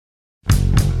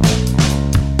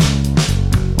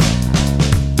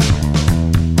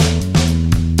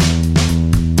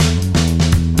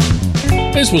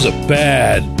This was a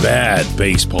bad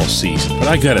baseball season, but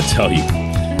I gotta tell you,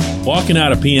 walking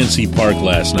out of PNC Park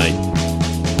last night,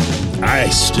 I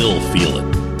still feel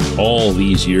it. All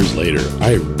these years later,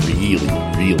 I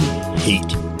really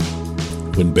hate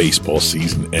when baseball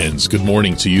season ends. Good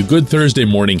morning to you. Good Thursday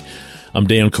morning. I'm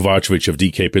Dan Kovacevic of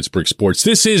DK Pittsburgh Sports.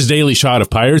 This is Daily Shot of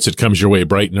Pirates. It comes your way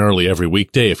bright and early every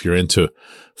weekday. If you're into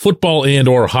football and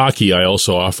or hockey, I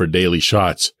also offer daily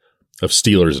shots of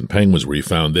Steelers and Penguins where you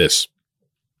found this.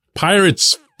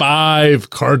 Pirates 5,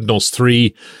 Cardinals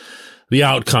 3. The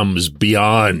outcomes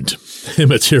beyond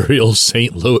immaterial.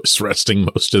 St. Louis resting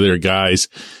most of their guys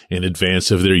in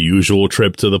advance of their usual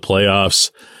trip to the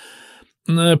playoffs.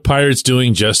 The Pirates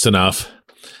doing just enough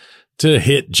to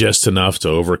hit just enough to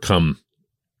overcome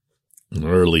an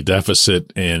early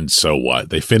deficit. And so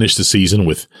what? They finished the season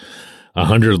with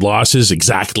 100 losses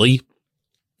exactly.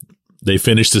 They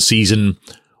finished the season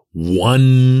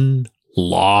one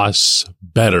loss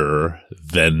better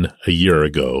than a year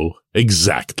ago.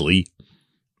 Exactly.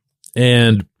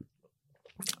 And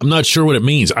I'm not sure what it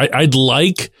means. I'd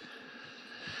like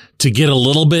to get a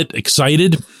little bit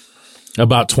excited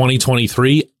about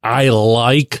 2023. I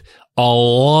like a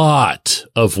lot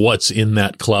of what's in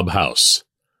that clubhouse.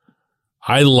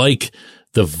 I like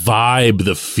the vibe,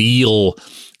 the feel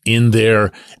in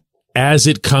there as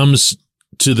it comes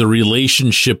to the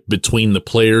relationship between the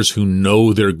players who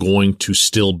know they're going to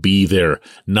still be there,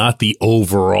 not the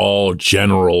overall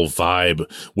general vibe,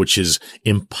 which is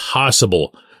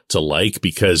impossible to like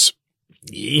because,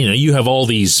 you know, you have all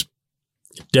these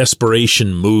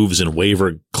desperation moves and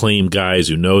waiver claim guys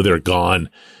who know they're gone.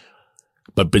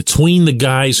 But between the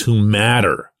guys who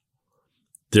matter,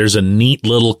 there's a neat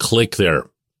little click there.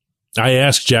 I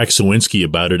asked Jack Sawinski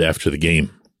about it after the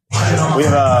game. I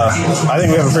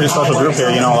think we have a pretty special group here.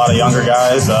 You know, a lot of younger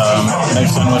guys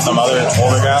mixed in with some other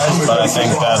older guys, but I think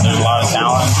that there's a lot of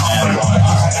talent, and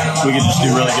we can just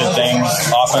do really good things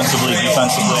offensively,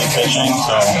 defensively, pitching,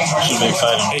 so it should be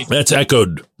exciting. That's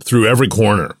echoed through every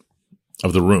corner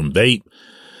of the room. They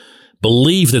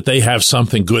believe that they have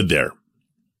something good there,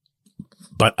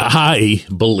 but I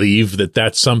believe that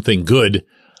that something good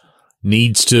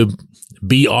needs to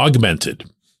be augmented.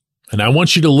 And I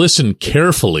want you to listen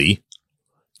carefully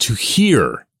to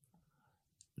hear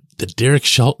that Derek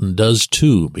Shelton does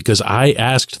too, because I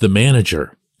asked the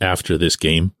manager after this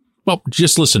game. Well,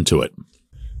 just listen to it.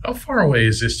 How far away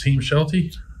is this team,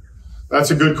 Shelty?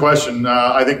 That's a good question.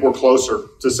 I think we're closer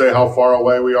to say how far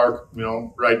away we are,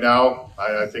 right now.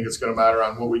 I think it's going to matter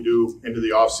on what we do into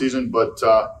the offseason. But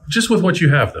just with what you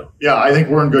have, though. Yeah, I think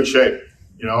we're in good shape,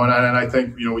 and I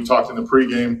think, we talked in the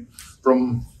pregame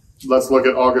from – let's look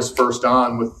at August 1st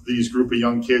on with these group of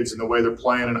young kids and the way they're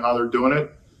playing and how they're doing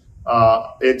it.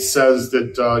 It says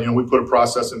that we put a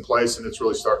process in place and it's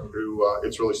really starting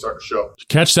to show.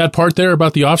 Catch that part there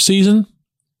about the offseason?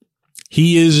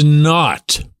 He is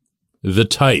not the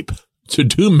type to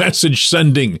do message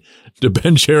sending to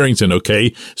Ben Cherington,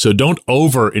 okay? So don't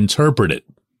over-interpret it.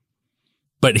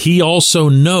 But he also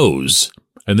knows,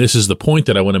 and this is the point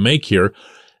that I want to make here,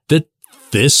 that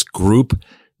this group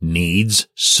needs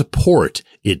support.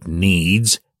 It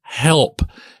needs help.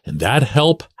 And that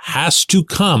help has to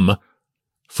come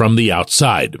from the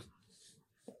outside.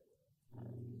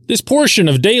 This portion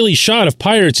of Daily Shot of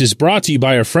Pirates is brought to you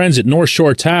by our friends at North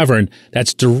Shore Tavern.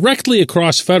 That's directly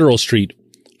across Federal Street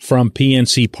from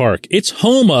PNC Park. It's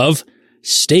home of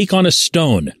Steak on a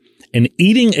Stone, an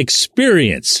eating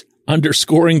experience,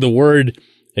 underscoring the word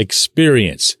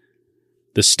experience.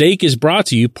 The steak is brought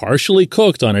to you partially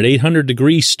cooked on an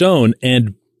 800-degree stone,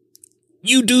 and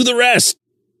you do the rest.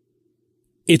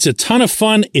 It's a ton of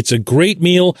fun, it's a great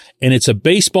meal, and it's a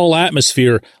baseball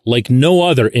atmosphere like no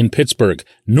other in Pittsburgh.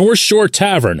 North Shore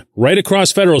Tavern, right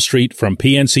across Federal Street from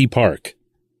PNC Park.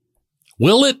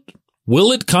 Will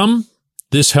it come,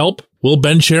 this help? Will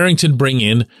Ben Cherington bring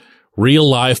in real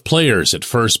live players at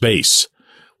first base?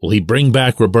 Will he bring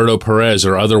back Roberto Perez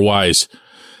or otherwise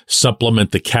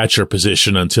supplement the catcher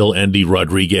position until Andy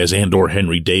Rodriguez and or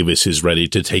Henry Davis is ready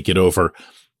to take it over?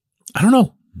 I don't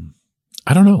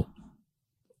know.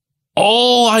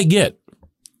 All I get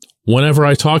whenever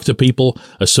I talk to people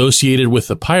associated with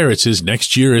the Pirates is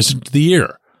next year isn't the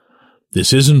year.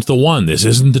 This isn't the one. This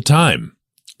isn't the time.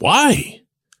 Why?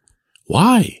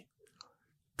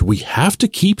 Do we have to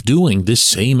keep doing this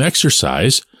same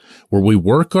exercise where we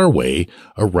work our way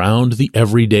around the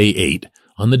everyday 8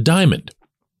 on the diamond?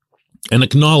 And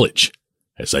acknowledge,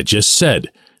 as I just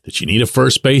said, that you need a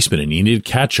first baseman and you need a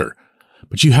catcher.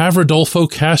 But you have Rodolfo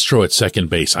Castro at second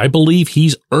base. I believe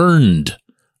he's earned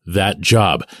that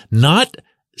job. Not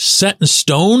set in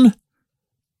stone,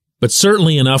 but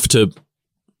certainly enough to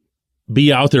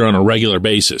be out there on a regular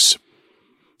basis.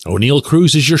 O'Neal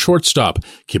Cruz is your shortstop.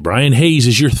 Ke'Bryan Hayes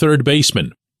is your third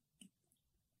baseman.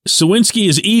 Suwinski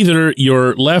is either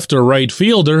your left or right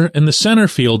fielder, and the center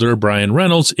fielder, Brian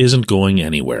Reynolds, isn't going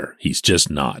anywhere. He's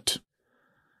just not.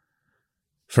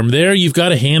 From there, you've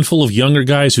got a handful of younger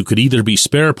guys who could either be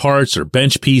spare parts or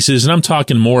bench pieces, and I'm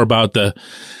talking more about the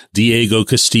Diego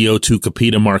Castillo,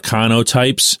 Tucupita Marcano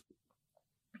types.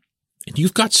 And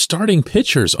you've got starting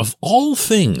pitchers of all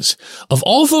things, of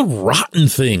all the rotten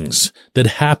things that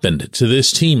happened to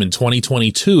this team in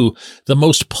 2022, the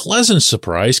most pleasant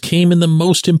surprise came in the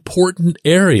most important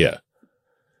area,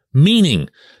 meaning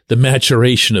the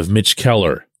maturation of Mitch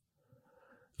Keller,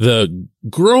 the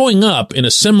growing up in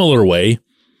a similar way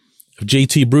of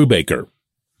JT Brubaker,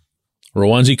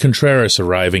 Roansy Contreras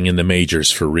arriving in the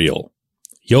majors for real,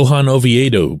 Johan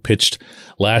Oviedo, who pitched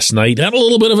last night, had a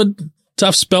little bit of a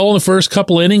tough spell in the first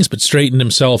couple innings, but straightened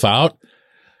himself out.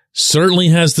 Certainly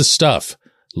has the stuff.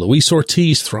 Luis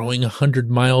Ortiz throwing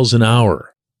 100 miles an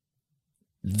hour.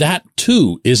 That,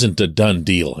 too, isn't a done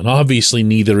deal, and obviously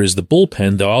neither is the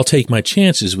bullpen, though I'll take my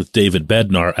chances with David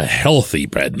Bednar, a healthy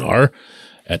Bednar,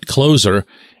 at closer,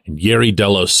 and Yerry De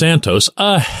Los Santos,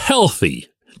 a healthy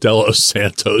De Los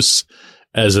Santos,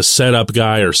 as a setup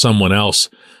guy or someone else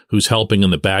who's helping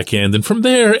in the back end. And from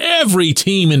there, every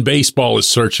team in baseball is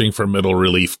searching for middle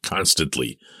relief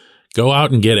constantly. Go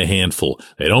out and get a handful.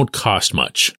 They don't cost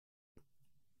much.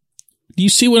 Do you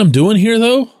see what I'm doing here,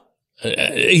 though?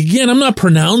 Again, I'm not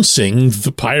pronouncing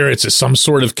the Pirates as some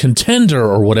sort of contender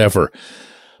or whatever,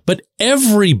 but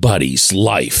everybody's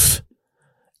life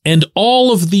and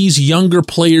all of these younger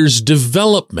players'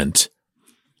 development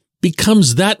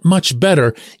becomes that much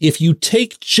better if you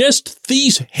take just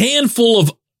these handful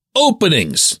of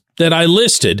openings that I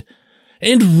listed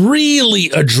and really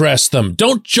address them.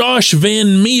 Don't Josh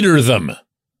Van Meter them.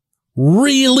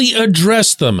 Really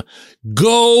address them.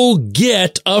 Go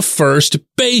get a first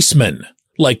baseman,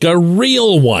 like a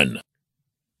real one.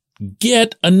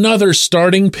 Get another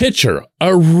starting pitcher,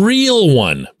 a real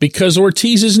one, because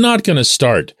Ortiz is not going to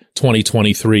start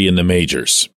 2023 in the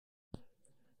majors.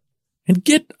 And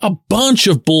get a bunch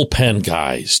of bullpen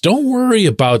guys. Don't worry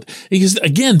about, because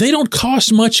again, they don't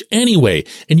cost much anyway,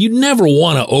 and you never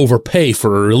want to overpay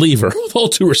for a reliever. With all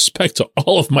due respect to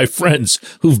all of my friends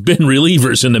who've been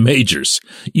relievers in the majors,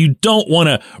 you don't want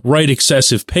to write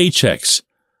excessive paychecks.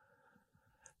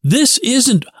 This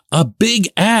isn't a big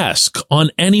ask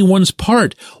on anyone's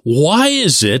part. Why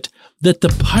is it that the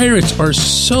Pirates are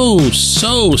so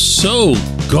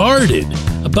guarded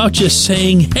about just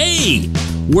saying, hey,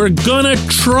 we're gonna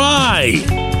try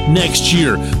next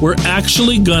year. We're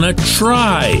actually gonna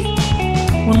try.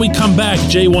 When we come back,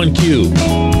 J1Q.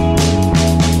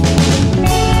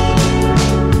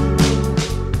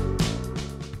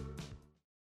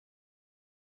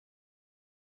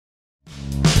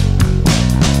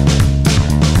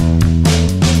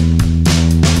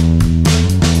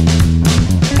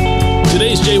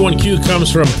 Today's J1Q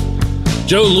comes from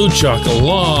Joe Luchuk, a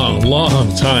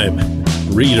long time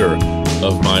reader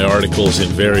of my articles in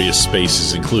various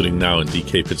spaces, including now in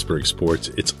DK Pittsburgh Sports.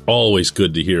 It's always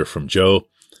good to hear from Joe.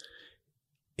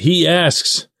 He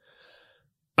asks,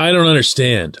 I don't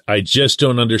understand. I just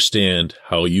don't understand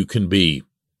how you can be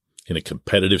in a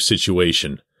competitive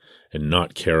situation and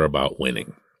not care about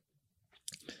winning.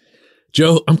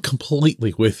 Joe, I'm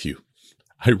completely with you.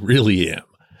 I really am.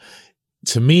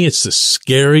 To me, it's the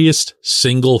scariest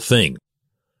single thing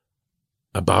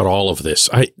about all of this.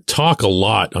 I talk a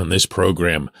lot on this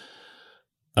program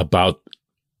about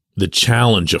the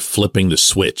challenge of flipping the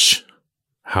switch,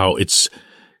 how it's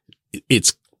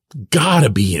gotta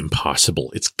be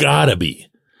impossible. It's gotta be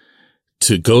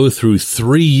to go through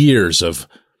 3 years of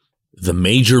the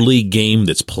major league game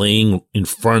that's playing in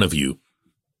front of you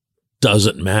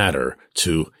doesn't matter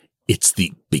to it's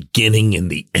the beginning and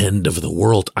the end of the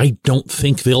world. I don't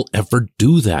think they'll ever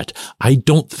do that. I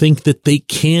don't think that they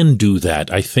can do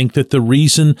that. I think that the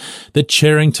reason that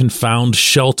Cherington found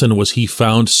Shelton was he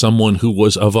found someone who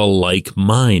was of a like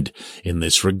mind in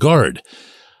this regard.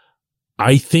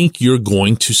 I think you're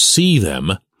going to see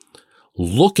them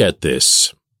look at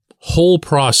this whole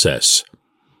process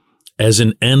as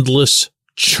an endless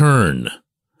churn,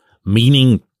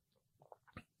 meaning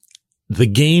the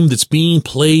game that's being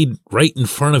played right in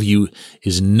front of you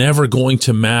is never going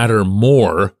to matter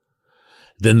more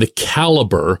than the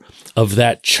caliber of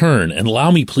that churn. And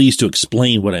allow me, please, to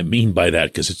explain what I mean by that,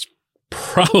 because it's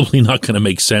probably not going to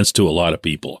make sense to a lot of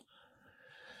people.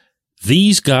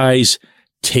 These guys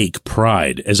take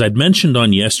pride. As I'd mentioned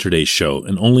on yesterday's show,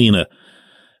 and only in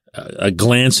a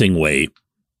glancing way,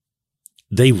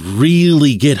 they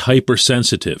really get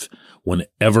hypersensitive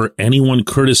whenever anyone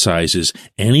criticizes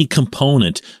any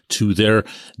component to their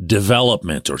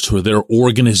development or to their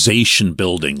organization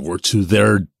building or to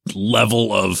their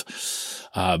level of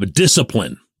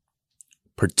discipline,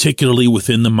 particularly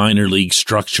within the minor league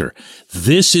structure.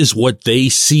 This is what they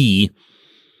see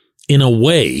in a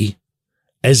way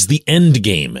as the end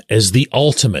game, as the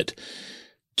ultimate,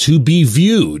 to be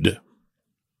viewed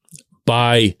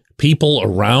by people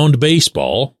around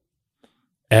baseball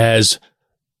as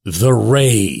the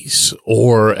Rays,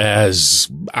 or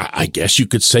as, I guess you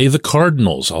could say, the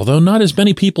Cardinals, although not as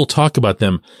many people talk about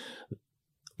them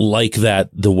like that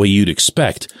the way you'd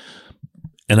expect.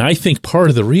 And I think part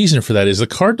of the reason for that is the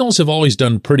Cardinals have always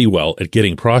done pretty well at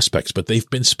getting prospects, but they've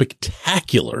been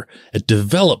spectacular at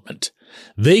development.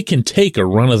 They can take a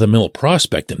run-of-the-mill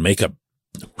prospect and make a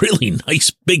really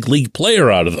nice big league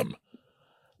player out of them.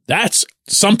 That's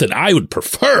something I would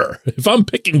prefer. If I'm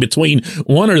picking between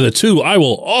one or the two, I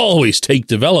will always take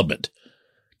development.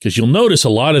 Because you'll notice a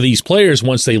lot of these players,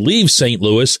 once they leave St.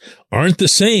 Louis, aren't the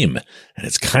same. And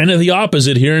it's kind of the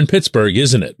opposite here in Pittsburgh,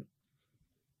 isn't it?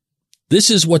 This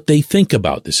is what they think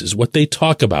about. This is what they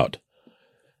talk about.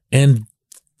 And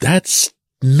that's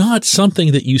not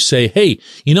something that you say, hey,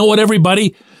 you know what,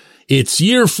 everybody? It's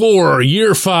year 4 or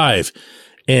year 5.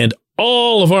 And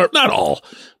all of our, not all,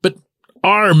 but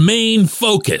our main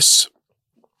focus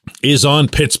is on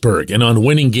Pittsburgh and on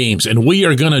winning games. And we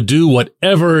are going to do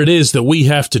whatever it is that we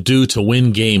have to do to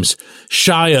win games,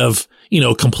 shy of,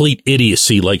 complete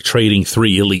idiocy like trading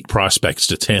 3 elite prospects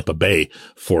to Tampa Bay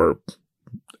for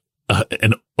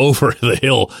an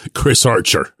over-the-hill Chris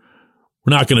Archer.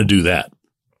 We're not going to do that.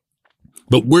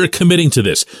 But we're committing to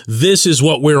this. This is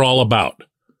what we're all about.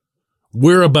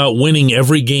 We're about winning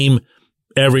every game,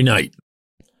 every night.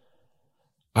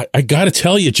 I got to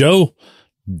tell you, Joe,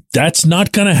 that's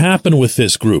not going to happen with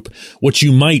this group. What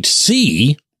you might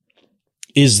see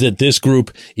is that this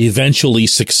group eventually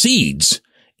succeeds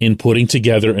in putting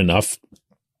together enough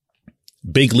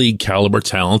big league caliber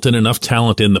talent and enough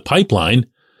talent in the pipeline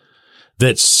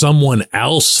that someone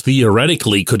else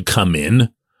theoretically could come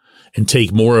in and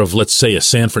take more of, let's say, a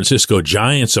San Francisco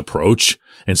Giants approach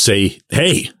and say,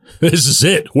 hey, this is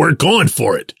it. We're going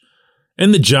for it.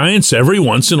 And the Giants every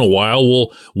once in a while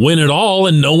will win it all,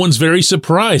 and no one's very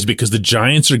surprised because the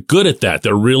Giants are good at that.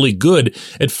 They're really good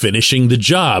at finishing the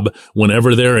job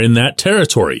whenever they're in that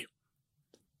territory.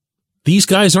 These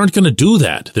guys aren't going to do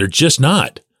that. They're just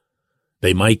not.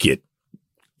 They might get,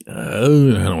 I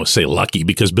don't want to say lucky,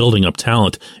 because building up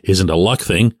talent isn't a luck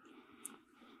thing.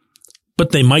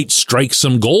 But they might strike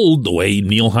some gold the way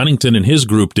Neil Huntington and his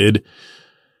group did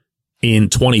in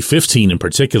 2015 in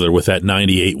particular with that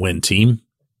 98-win team.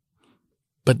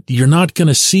 But you're not going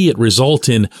to see it result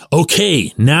in,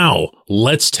 okay, now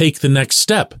let's take the next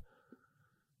step.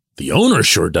 The owner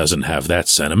sure doesn't have that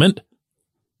sentiment.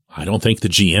 I don't think the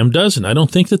GM does, and I don't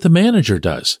think that the manager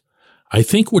does. I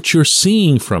think what you're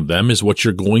seeing from them is what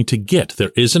you're going to get.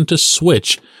 There isn't a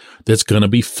switch that's going to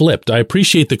be flipped. I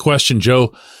appreciate the question,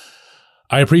 Joe.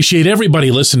 I appreciate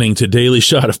everybody listening to Daily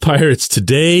Shot of Pirates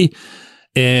today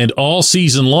and all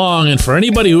season long. And for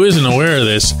anybody who isn't aware of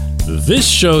this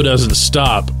show doesn't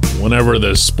stop whenever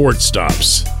the sport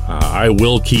stops. I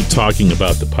will keep talking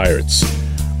about the Pirates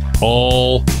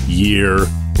all year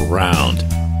round.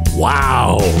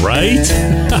 Wow, right?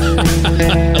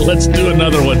 Let's do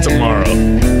another one tomorrow.